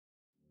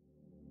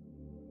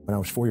When I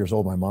was 4 years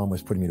old, my mom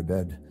was putting me to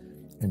bed,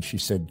 and she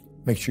said,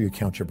 make sure you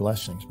count your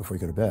blessings before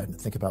you go to bed and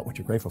think about what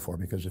you're grateful for,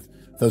 because if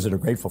those that are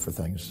grateful for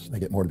things, they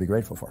get more to be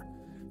grateful for.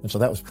 And so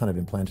that was kind of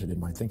implanted in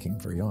my thinking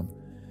very young.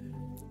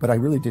 But I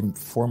really didn't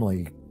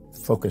formally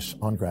focus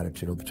on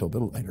gratitude until a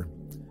little later.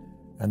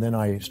 And then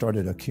I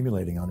started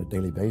accumulating on a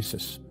daily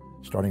basis,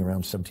 starting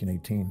around 17,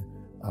 18,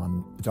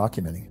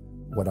 documenting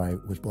what I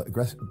was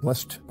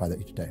blessed by that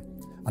each day.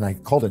 And I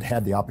called it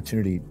Had the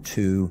Opportunity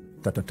to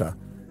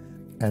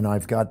And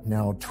I've got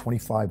now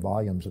 25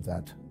 volumes of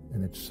that.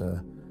 And it's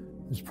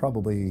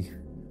probably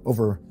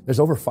there's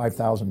over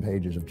 5,000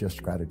 pages of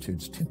just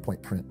gratitudes,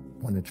 10-point print,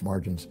 1-inch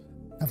margins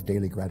of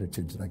daily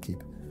gratitudes that I keep.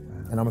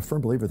 Wow. And I'm a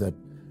firm believer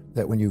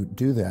that when you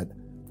do that,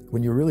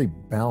 when you're really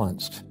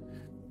balanced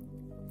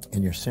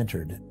and you're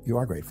centered, you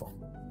are grateful.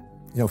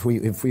 You know,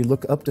 if we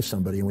look up to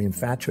somebody and we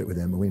infatuate with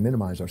them and we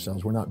minimize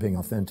ourselves, we're not being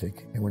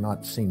authentic and we're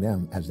not seeing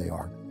them as they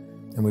are.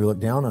 And we look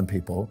down on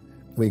people,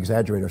 we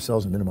exaggerate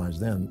ourselves and minimize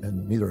them,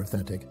 and neither are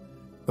authentic.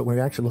 But when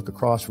we actually look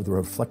across with a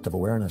reflective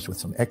awareness, with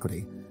some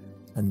equity,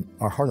 and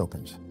our heart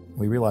opens,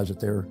 we realize that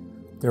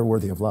they're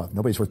worthy of love.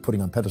 Nobody's worth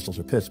putting on pedestals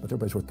or pits, but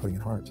everybody's worth putting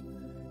in hearts.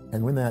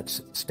 And when that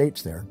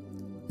state's there,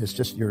 it's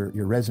just you're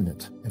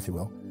resonant, if you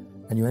will,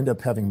 and you end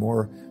up having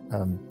more,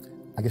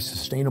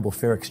 sustainable,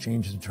 fair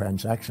exchanges and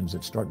transactions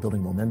that start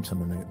building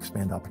momentum and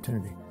expand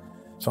opportunity.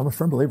 So I'm a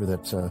firm believer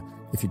that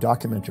if you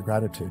document your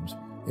gratitudes,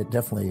 it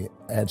definitely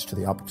adds to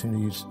the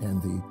opportunities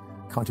and the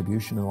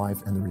contribution in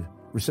life and the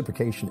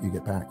reciprocation that you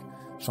get back.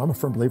 So I'm a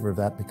firm believer of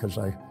that because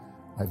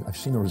I've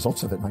seen the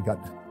results of it, and I got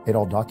it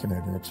all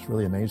documented, and it's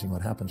really amazing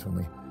what happens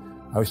when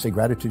I always say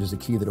gratitude is the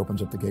key that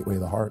opens up the gateway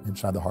of the heart.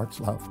 Inside the heart's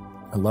love.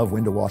 And love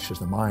window washes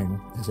the mind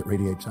as it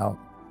radiates out.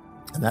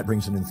 And that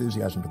brings an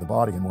enthusiasm to the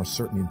body and more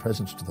certainty and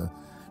presence to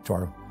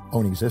our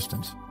own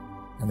existence.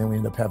 And then we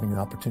end up having the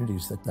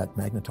opportunities that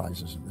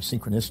magnetizes, and the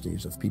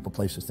synchronicities of people,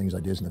 places, things,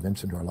 ideas, and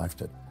events into our life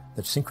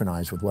that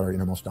synchronize with what our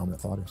innermost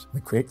dominant thought is.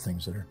 We create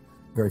things that are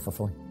very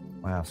fulfilling.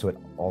 Wow, so it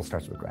all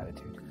starts with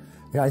gratitude.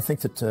 Yeah, I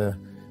think that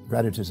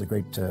gratitude is a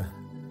great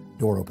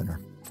door opener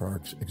for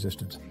our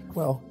existence.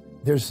 Well,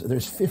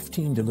 there's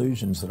 15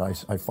 delusions that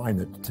I find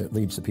that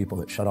leads to people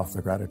that shut off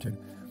their gratitude.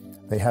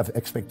 They have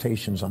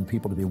expectations on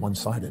people to be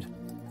one-sided.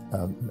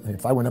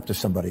 If I went up to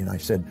somebody and I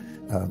said,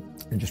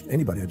 and just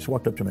anybody, I just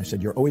walked up to them and I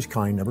said, you're always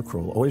kind, never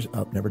cruel, always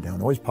up, never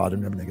down, always positive,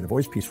 never negative,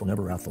 always peaceful,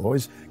 never wrathful,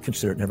 always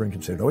considerate, never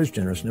inconsiderate, always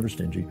generous, never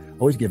stingy,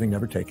 always giving,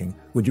 never taking.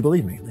 Would you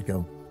believe me? They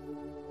go,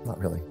 not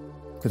really.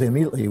 Because they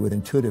immediately would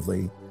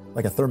intuitively,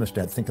 like a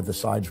thermostat, think of the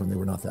sides when they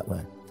were not that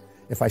way.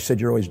 If I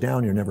said you're always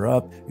down, you're never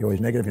up, you're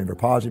always negative, you're never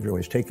positive, you're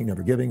always taking,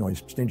 never giving,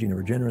 always stingy,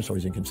 never generous,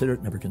 always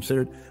inconsiderate, never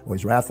considerate,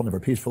 always wrathful, never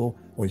peaceful,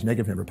 always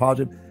negative, never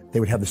positive, they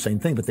would have the same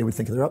thing, but they would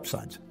think of their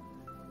upsides.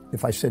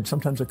 If I said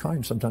sometimes they're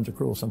kind, sometimes they're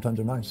cruel, sometimes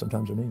they're nice,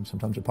 sometimes they're mean,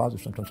 sometimes they're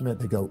positive, sometimes they're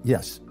negative, they go,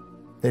 yes.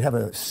 They'd have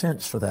a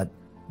sense for that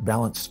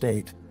balanced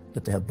state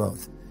that they have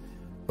both.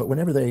 But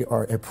whenever they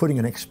are putting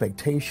an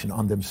expectation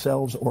on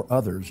themselves or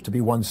others to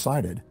be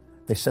one-sided,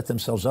 they set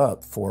themselves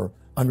up for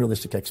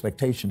unrealistic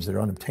expectations that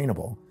are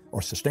unobtainable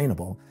or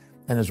sustainable.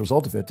 And as a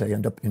result of it, they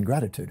end up in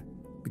gratitude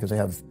because they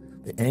have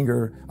the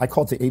anger. I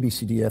call it the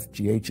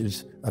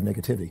ABCDFGHs of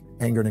negativity: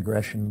 anger and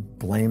aggression,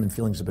 blame and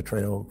feelings of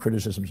betrayal,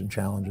 criticisms and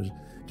challenges,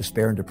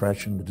 despair and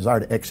depression, the desire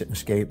to exit and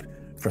escape,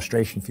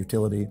 frustration,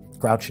 futility,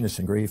 grouchiness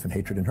and grief, and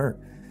hatred and hurt.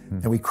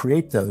 And we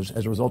create those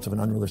as a result of an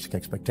unrealistic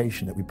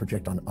expectation that we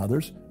project on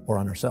others or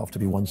on ourselves to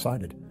be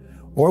one-sided.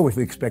 Or if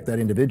we expect that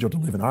individual to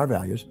live in our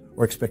values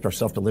or expect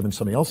ourselves to live in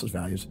somebody else's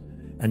values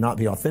and not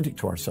be authentic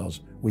to ourselves,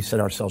 we set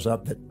ourselves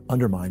up that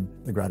undermine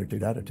the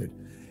gratitude attitude.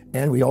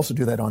 And we also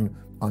do that on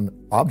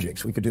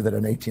objects. We could do that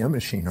on an ATM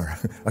machine or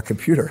a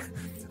computer.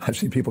 I've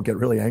seen people get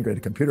really angry at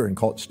a computer and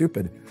call it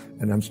stupid,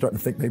 and I'm starting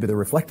to think maybe they're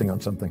reflecting on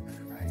something.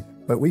 Right.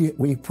 But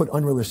we put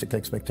unrealistic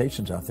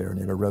expectations out there, and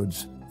it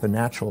erodes the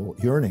natural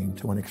yearning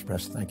to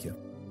unexpressed thank you.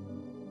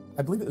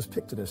 I believe it was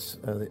Epictetus.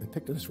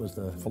 Epictetus was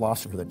the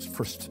philosopher that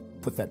first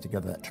put that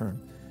together, that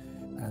term.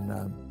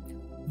 And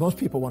most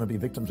people want to be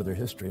victims of their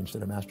history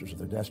instead of masters of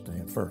their destiny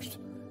at first.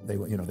 They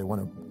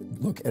want to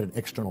look at an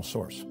external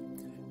source.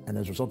 And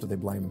as a result, they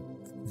blame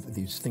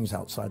these things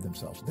outside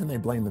themselves. Then they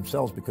blame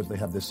themselves because they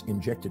have this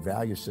injected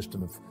value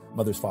system of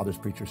mothers, fathers,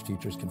 preachers,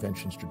 teachers,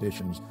 conventions,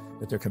 traditions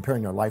that they're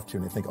comparing their life to,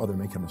 and they think, oh, they're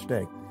making a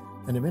mistake.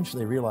 And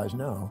eventually they realize,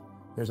 no,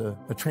 there's a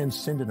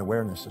transcendent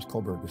awareness, as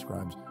Kohlberg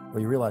describes,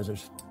 where you realize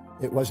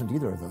it wasn't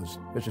either of those.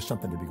 There's just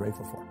something to be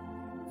grateful for.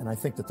 And I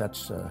think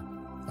that's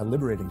a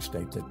liberating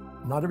state that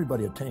not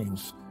everybody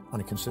attains on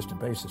a consistent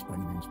basis by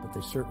any means, but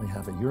they certainly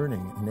have a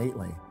yearning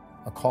innately,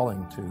 a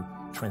calling to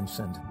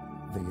transcend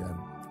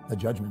the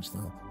judgments,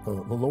 the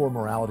lower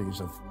moralities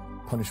of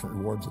punishment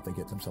rewards that they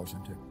get themselves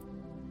into.